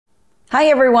Hi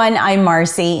everyone, I'm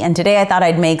Marcy, and today I thought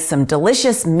I'd make some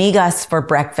delicious migas for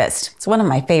breakfast. It's one of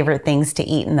my favorite things to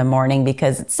eat in the morning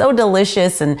because it's so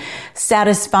delicious and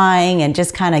satisfying and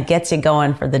just kind of gets you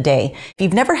going for the day. If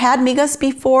you've never had migas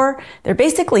before, they're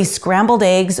basically scrambled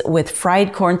eggs with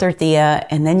fried corn tortilla,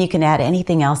 and then you can add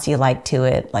anything else you like to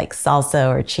it, like salsa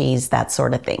or cheese, that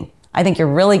sort of thing. I think you're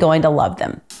really going to love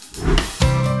them.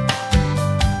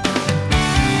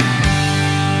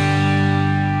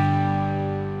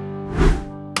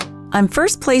 I'm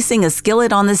first placing a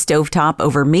skillet on the stovetop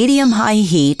over medium-high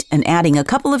heat and adding a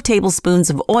couple of tablespoons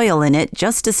of oil in it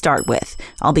just to start with.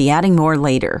 I'll be adding more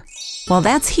later. While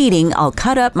that's heating, I'll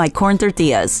cut up my corn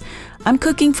tortillas. I'm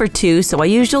cooking for two, so I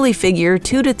usually figure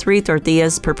 2 to 3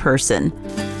 tortillas per person.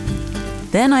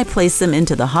 Then I place them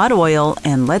into the hot oil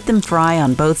and let them fry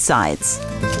on both sides.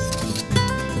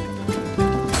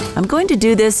 I'm going to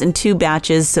do this in 2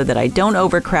 batches so that I don't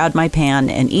overcrowd my pan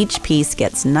and each piece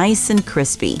gets nice and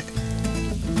crispy.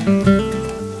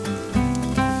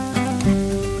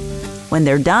 When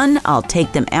they're done, I'll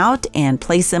take them out and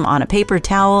place them on a paper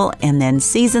towel and then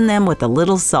season them with a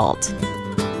little salt.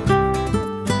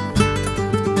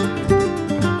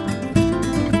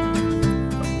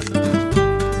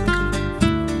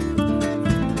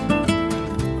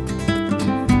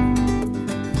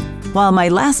 While my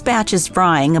last batch is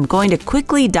frying, I'm going to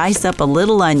quickly dice up a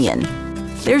little onion.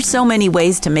 There's so many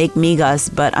ways to make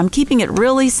migas, but I'm keeping it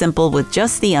really simple with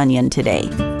just the onion today.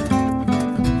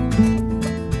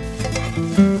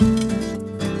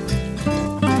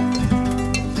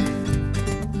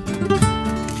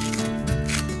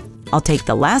 I'll take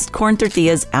the last corn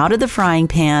tortillas out of the frying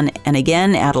pan and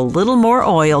again add a little more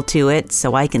oil to it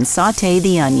so I can sauté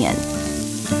the onion.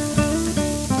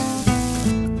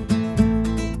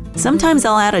 Sometimes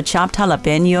I'll add a chopped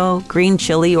jalapeño, green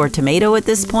chili, or tomato at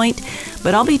this point,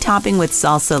 but I'll be topping with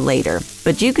salsa later.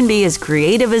 But you can be as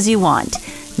creative as you want.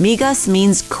 Migas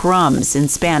means crumbs in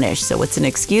Spanish, so it's an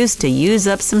excuse to use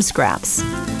up some scraps.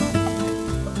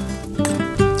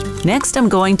 Next, I'm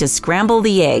going to scramble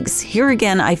the eggs. Here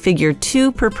again, I figure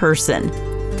 2 per person.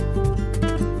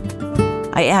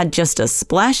 I add just a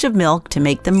splash of milk to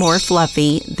make them more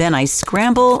fluffy, then I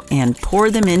scramble and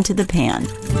pour them into the pan.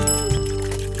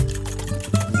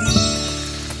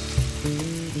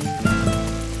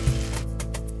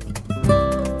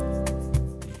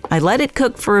 I let it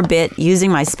cook for a bit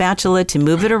using my spatula to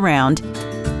move it around.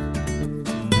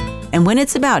 And when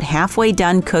it's about halfway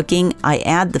done cooking, I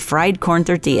add the fried corn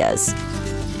tortillas.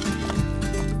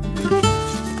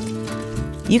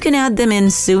 You can add them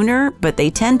in sooner, but they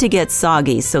tend to get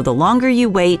soggy, so the longer you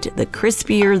wait, the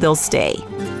crispier they'll stay.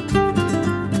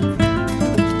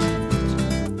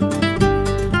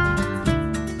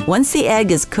 Once the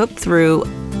egg is cooked through,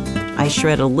 I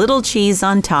shred a little cheese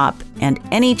on top, and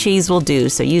any cheese will do,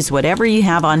 so use whatever you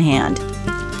have on hand.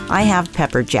 I have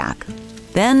pepper jack.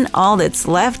 Then all that's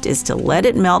left is to let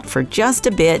it melt for just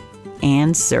a bit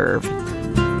and serve.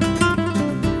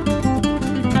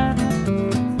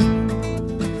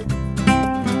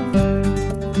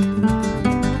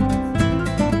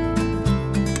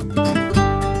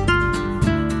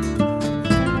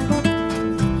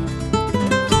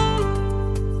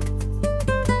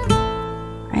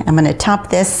 I'm going to top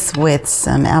this with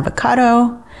some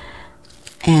avocado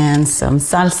and some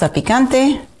salsa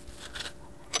picante,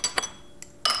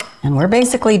 and we're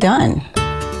basically done.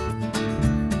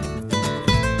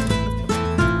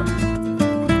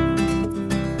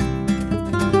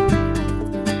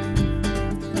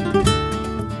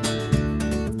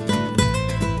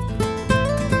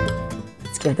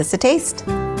 Let's give this a taste.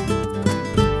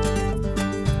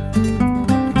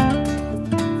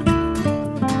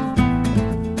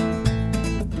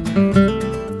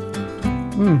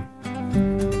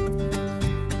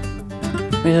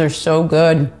 These are so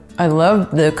good. I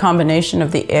love the combination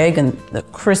of the egg and the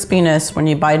crispiness when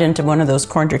you bite into one of those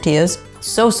corn tortillas.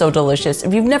 So delicious.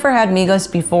 If you've never had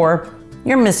migas before,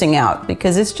 you're missing out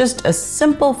because it's just a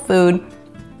simple food,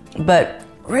 but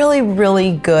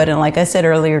really good. And like I said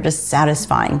earlier, just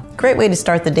satisfying. Great way to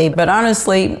start the day, but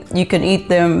honestly, you can eat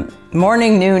them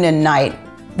morning, noon, and night.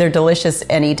 They're delicious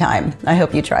anytime. I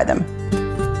hope you try them.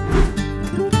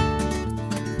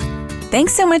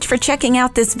 Thanks so much for checking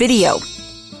out this video.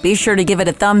 Be sure to give it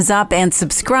a thumbs up and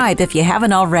subscribe if you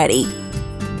haven't already.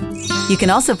 You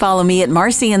can also follow me at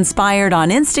Marcy Inspired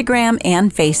on Instagram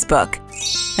and Facebook.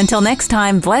 Until next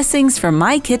time, blessings from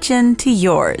my kitchen to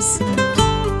yours.